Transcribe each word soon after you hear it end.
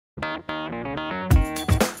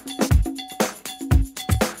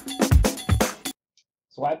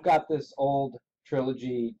So I've got this old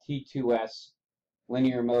Trilogy T2S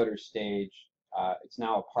linear motor stage. It's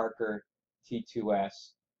now a Parker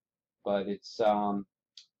T2S, but it's a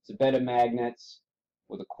bed of magnets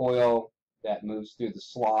with a coil that moves through the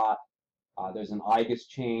slot. There's an IGUS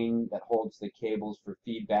chain that holds the cables for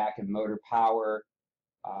feedback and motor power.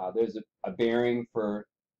 There's a bearing for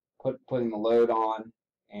putting the load on,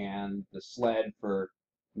 and the sled for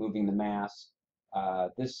moving the mass.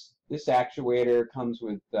 This actuator comes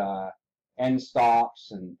with end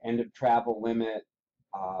stops and end of travel limit.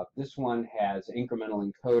 This one has incremental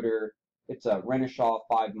encoder. It's a Renishaw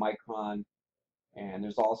 5 micron, and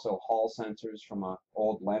there's also Hall sensors from an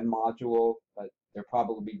old LEN module, but they're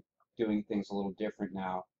probably doing things a little different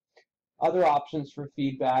now. Other options for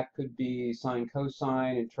feedback could be sine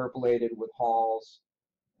cosine interpolated with Halls,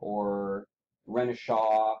 or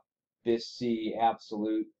Renishaw Biss-C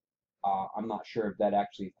Absolute. I'm not sure if that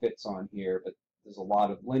actually fits on here, but there's a lot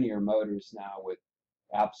of linear motors now with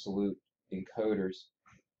absolute encoders.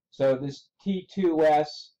 So this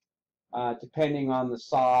T2S, depending on the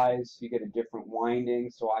size, you get a different winding.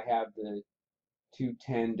 So I have the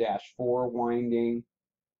 210-4 winding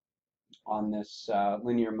on this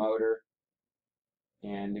linear motor.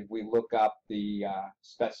 And if we look up the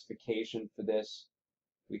specification for this,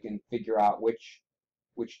 we can figure out which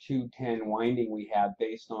 210 winding we have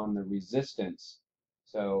based on the resistance.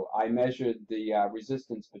 So I measured the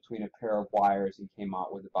resistance between a pair of wires and came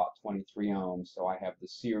out with about 23 ohms. So I have the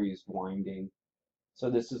series winding.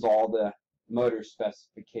 So this is all the motor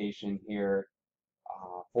specification here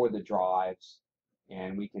for the drives.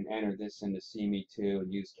 And we can enter this into CME2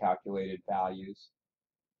 and use calculated values.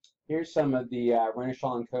 Here's some of the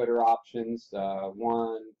Renishaw encoder options: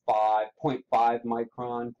 1, 5, 0.5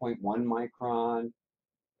 micron, 0.1 micron,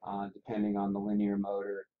 depending on the linear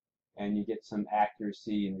motor. And you get some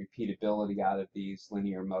accuracy and repeatability out of these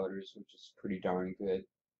linear motors, which is pretty darn good.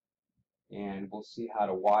 And we'll see how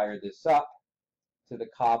to wire this up to the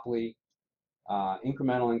Copley.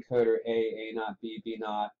 Incremental encoder A, A0, B,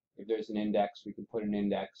 B0. If there's an index, we can put an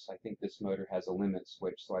index. I think this motor has a limit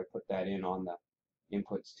switch, so I put that in on the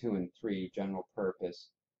inputs 2 and 3, general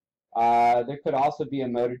purpose. There could also be a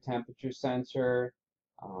motor temperature sensor.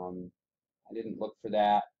 I didn't look for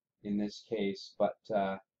that in this case, but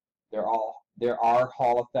there are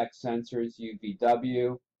Hall effect sensors,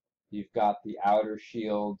 UVW. You've got the outer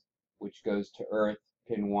shield, which goes to earth,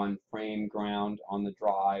 pin 1 frame ground on the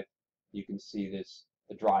drive. You can see this,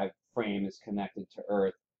 the drive frame is connected to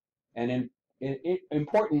earth. And an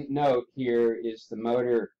important note here is the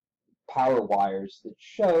motor power wires that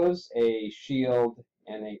shows a shield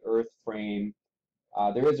and a earth frame.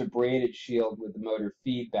 There is a braided shield with the motor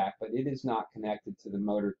feedback, but it is not connected to the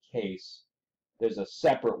motor case. There's a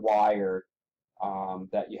separate wire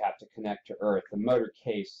that you have to connect to earth. The motor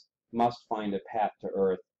case must find a path to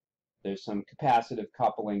earth. There's some capacitive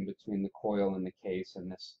coupling between the coil and the case, and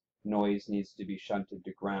this noise needs to be shunted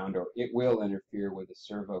to ground, or it will interfere with the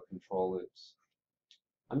servo control loops.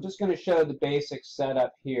 I'm just going to show the basic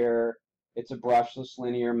setup here. It's a brushless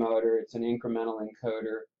linear motor. It's an incremental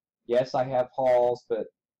encoder. Yes, I have Halls, but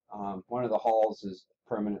one of the Halls is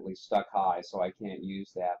permanently stuck high, so I can't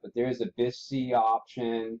use that. But there's a Biss-C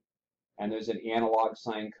option, and there's an analog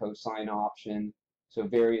sine cosine option, so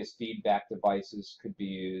various feedback devices could be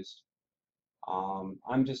used.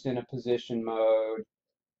 I'm just in a position mode,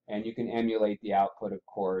 and you can emulate the output, of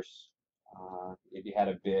course. If you had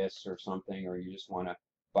a Biss or something, or you just want to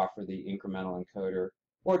buffer the incremental encoder,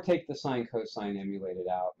 or take the sine cosine emulated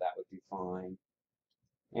out, that would be fine.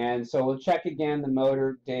 And so we'll check again the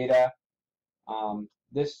motor data.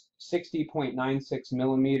 This 60.96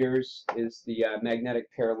 millimeters is the magnetic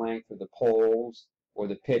pair length of the poles, or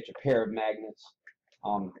the pitch, a pair of magnets.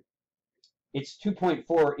 It's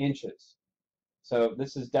 2.4 inches. So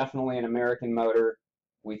this is definitely an American motor.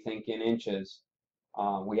 We think in inches.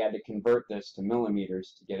 We had to convert this to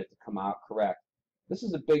millimeters to get it to come out correct. This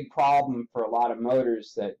is a big problem for a lot of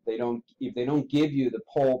motors, that if they don't give you the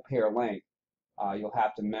pole pair length, you'll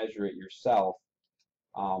have to measure it yourself.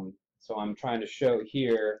 So I'm trying to show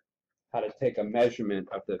here how to take a measurement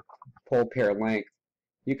of the pole pair length.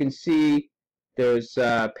 You can see there's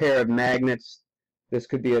a pair of magnets. This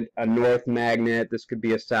could be a north magnet. This could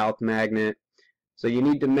be a south magnet. So you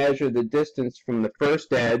need to measure the distance from the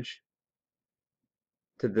first edge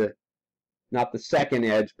to the, not the second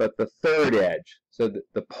edge, but the third edge. So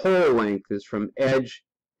the pole length is from edge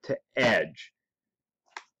to edge.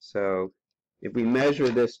 So if we measure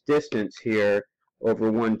this distance here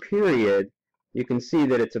over one period, you can see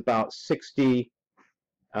that it's about 60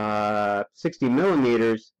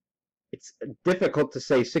 millimeters. It's difficult to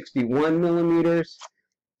say 61 millimeters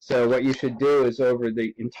So what you should do is over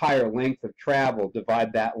the entire length of travel,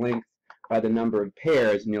 divide that length by the number of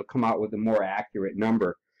pairs, and you'll come out with a more accurate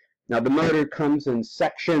number. Now the motor comes in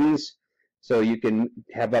sections, so you can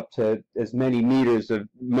have up to as many meters of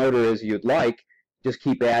motor as you'd like. Just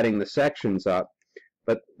keep adding the sections up.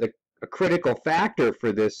 But a critical factor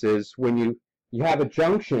for this is when you have a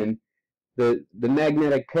junction, the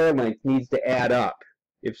magnetic pair length needs to add up.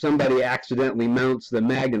 If somebody accidentally mounts the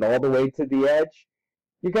magnet all the way to the edge,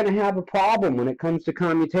 you're going to have a problem when it comes to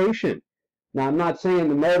commutation. Now, I'm not saying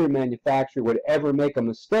the motor manufacturer would ever make a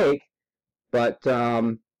mistake, but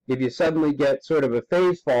if you suddenly get sort of a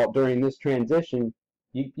phase fault during this transition,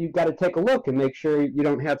 you've got to take a look and make sure you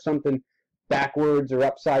don't have something backwards or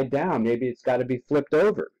upside down. Maybe it's got to be flipped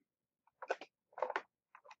over.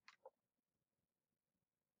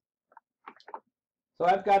 So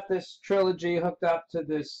I've got this Trilogy hooked up to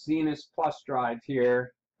this Zenus Plus drive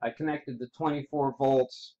here. I connected the 24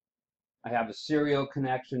 volts. I have a serial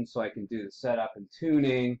connection so I can do the setup and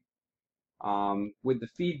tuning. With the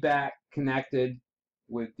feedback connected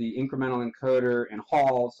with the incremental encoder and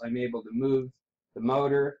Halls, I'm able to move the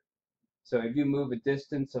motor. So if you move a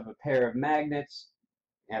distance of a pair of magnets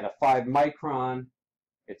at a 5 micron,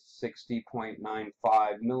 it's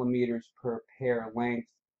 60.95 millimeters per pair length.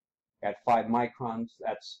 At 5 microns,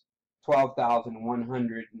 that's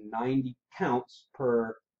 12,190 counts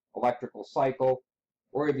per electrical cycle.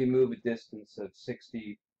 Or if you move a distance of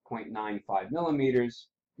 60.95 millimeters,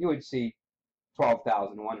 you would see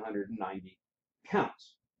 12,190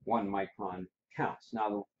 counts. 1 micron counts.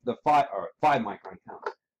 Now the 5 micron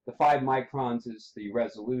counts. The 5 microns is the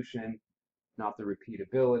resolution, not the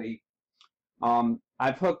repeatability.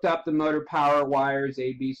 I've hooked up the motor power wires,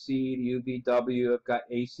 ABC to UVW. I've got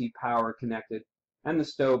AC power connected, and the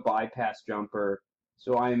stove bypass jumper.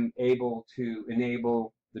 So I'm able to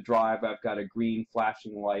enable the drive. I've got a green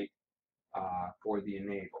flashing light for the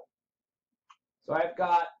enable. So I've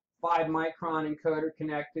got 5 micron encoder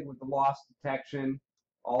connected with the loss detection,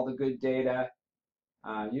 all the good data.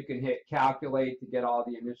 You can hit calculate to get all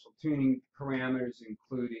the initial tuning parameters,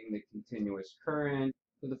 including the continuous current.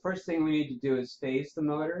 So the first thing we need to do is phase the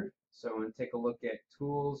motor. So I'm going to take a look at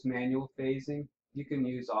tools, manual phasing. You can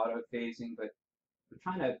use auto phasing, but we're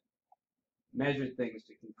trying to measure things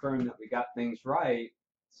to confirm that we got things right.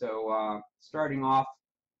 So starting off,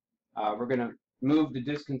 we're going to move the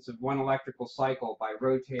distance of 1 electrical cycle by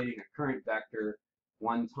rotating a current vector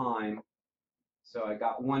 1 time. So I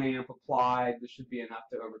got 1 amp applied. This should be enough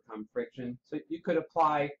to overcome friction. So you could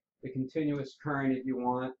apply the continuous current if you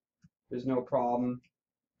want. There's no problem.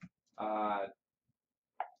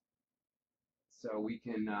 So we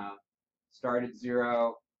can start at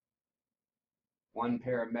 0. One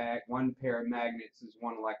pair of magnets is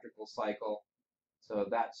 1 electrical cycle. So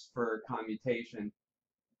that's for commutation.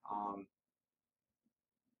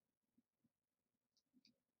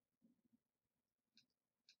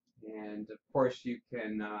 And of course you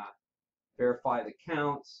can verify the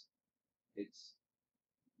counts. It's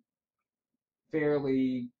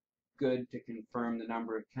fairly good to confirm the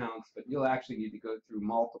number of counts, but you'll actually need to go through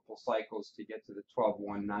multiple cycles to get to the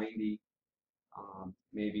 12,190,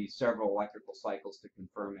 maybe several electrical cycles to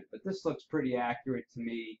confirm it. But this looks pretty accurate to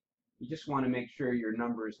me. You just want to make sure your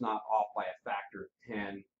number is not off by a factor of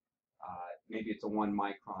 10. Maybe it's a 1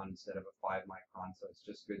 micron instead of a 5 micron, so it's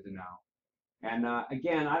just good to know. And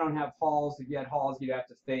again, I don't have Halls. If you had Halls, you'd have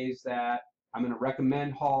to phase that. I'm going to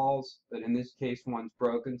recommend Halls, but in this case, one's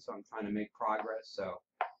broken, so I'm trying to make progress. So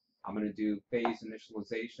I'm going to do phase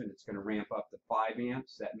initialization. It's going to ramp up to 5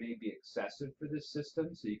 amps. That may be excessive for this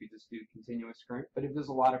system, so you could just do continuous current. But if there's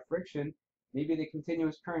a lot of friction, maybe the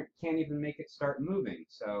continuous current can't even make it start moving.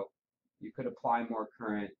 So you could apply more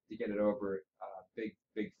current to get it over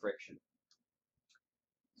big friction.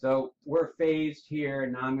 So we're phased here.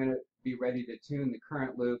 Now I'm going to be ready to tune the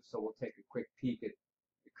current loop. So we'll take a quick peek at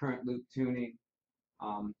the current loop tuning.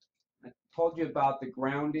 I told you about the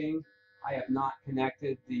grounding. I have not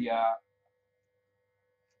connected the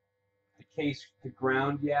case to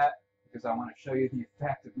ground yet because I want to show you the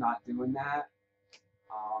effect of not doing that.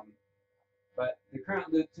 But the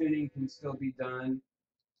current loop tuning can still be done.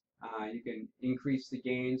 You can increase the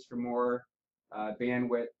gains for more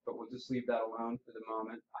bandwidth, but we'll just leave that alone for the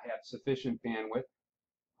moment. I have sufficient bandwidth.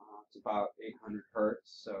 It's about 800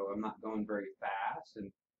 hertz, so I'm not going very fast,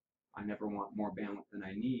 and I never want more bandwidth than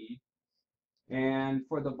I need. And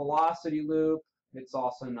for the velocity loop, it's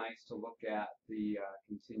also nice to look at the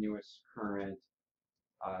continuous current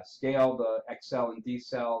scale, the XL and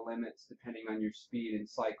decel limits depending on your speed and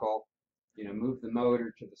cycle. You know, move the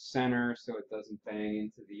motor to the center so it doesn't bang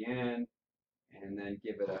into the end, and then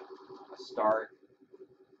give it a start.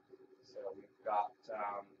 got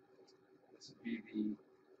this would be the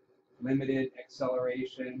limited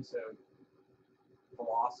acceleration, so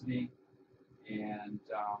velocity, and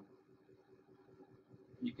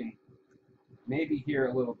you can maybe hear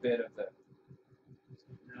a little bit of the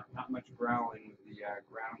not much growling with the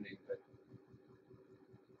grounding, but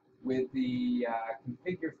with the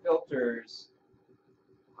configure filters,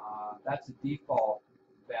 that's a default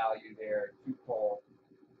value there, 2-pole.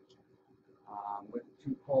 With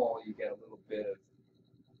 2-pole, you get a little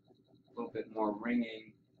bit more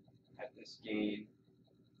ringing at this gain,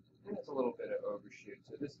 and it's a little bit of overshoot.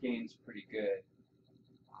 So this gain's pretty good.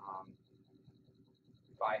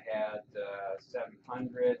 If I had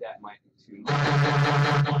 700, that might be too much.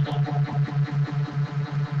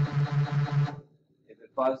 If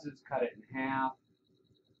it buzzes, cut it in half.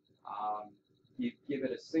 You give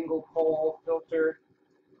it a single pole filter,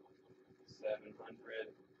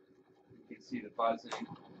 700. You can see the buzzing.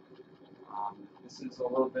 This is a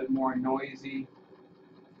little bit more noisy,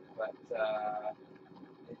 but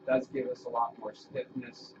it does give us a lot more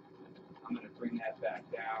stiffness. I'm going to bring that back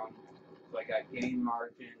down. So I got gain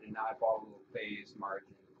margin, and now I bought a little phase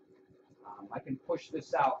margin. I can push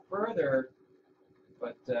this out further,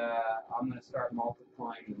 but I'm going to start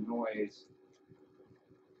multiplying the noise.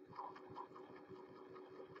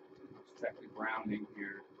 Let's check the grounding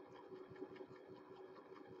here.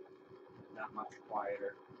 Not much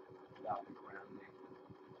quieter without the grounding.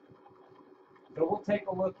 So we'll take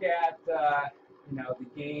a look at the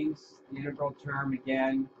gains, the integral term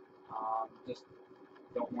again. Just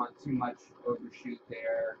don't want too much overshoot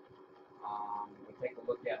there. We'll take a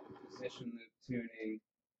look at the position loop tuning.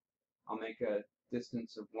 I'll make a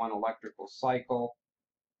distance of 1 electrical cycle,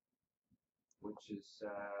 which is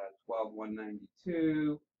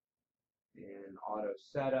 12,192, and auto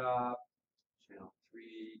setup, channel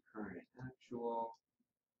 3, current actual,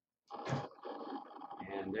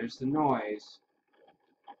 and there's the noise.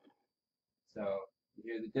 So you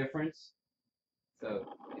hear the difference? So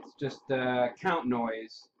it's just count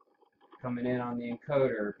noise coming in on the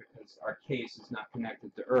encoder because our case is not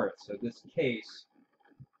connected to Earth. So this case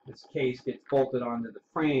gets bolted onto the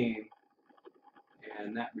frame,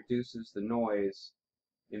 and that reduces the noise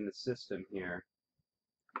in the system here.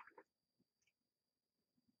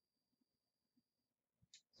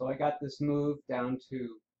 So I got this moved down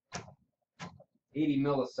to 80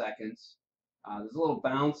 milliseconds. There's a little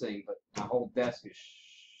bouncing, but my whole desk is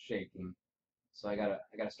shaking. So I gotta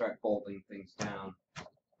start bolting things down if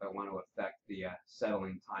I want to affect the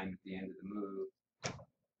settling time at the end of the move.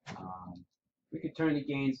 We could turn the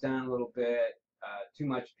gains down a little bit. Too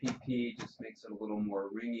much PP just makes it a little more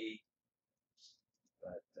ringy.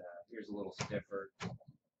 But here's a little stiffer,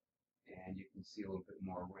 and you can see a little bit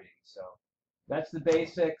more ring. So that's the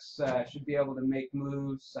basics. Should be able to make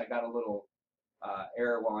moves. I got a little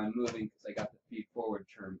error while I'm moving because I got the feed forward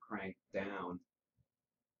term cranked down.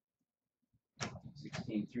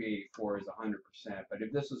 16384 is 100%, but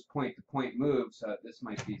if this was point-to-point moves, this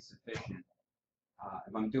might be sufficient.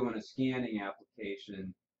 If I'm doing a scanning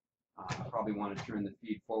application, I probably want to turn the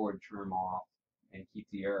feed forward term off and keep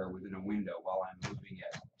the error within a window while I'm moving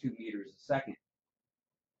at 2 meters a second.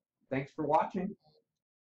 Thanks for watching.